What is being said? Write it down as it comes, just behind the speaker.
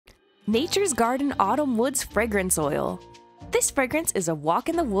Nature's Garden Autumn Woods Fragrance Oil. This fragrance is a walk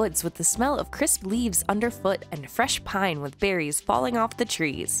in the woods with the smell of crisp leaves underfoot and fresh pine with berries falling off the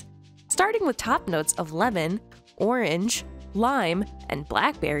trees. Starting with top notes of lemon, orange, lime, and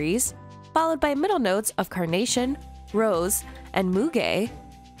blackberries, followed by middle notes of carnation, rose, and muguet,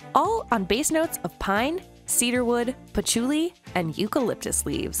 all on base notes of pine, cedarwood, patchouli, and eucalyptus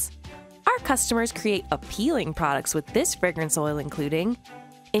leaves. Our customers create appealing products with this fragrance oil, including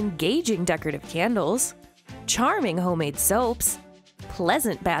engaging decorative candles, charming homemade soaps,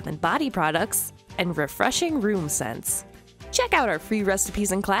 pleasant bath and body products, and refreshing room scents. Check out our free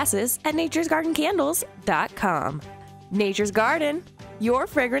recipes and classes at naturesgardencandles.com. Nature's Garden, your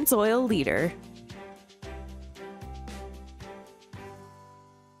fragrance oil leader.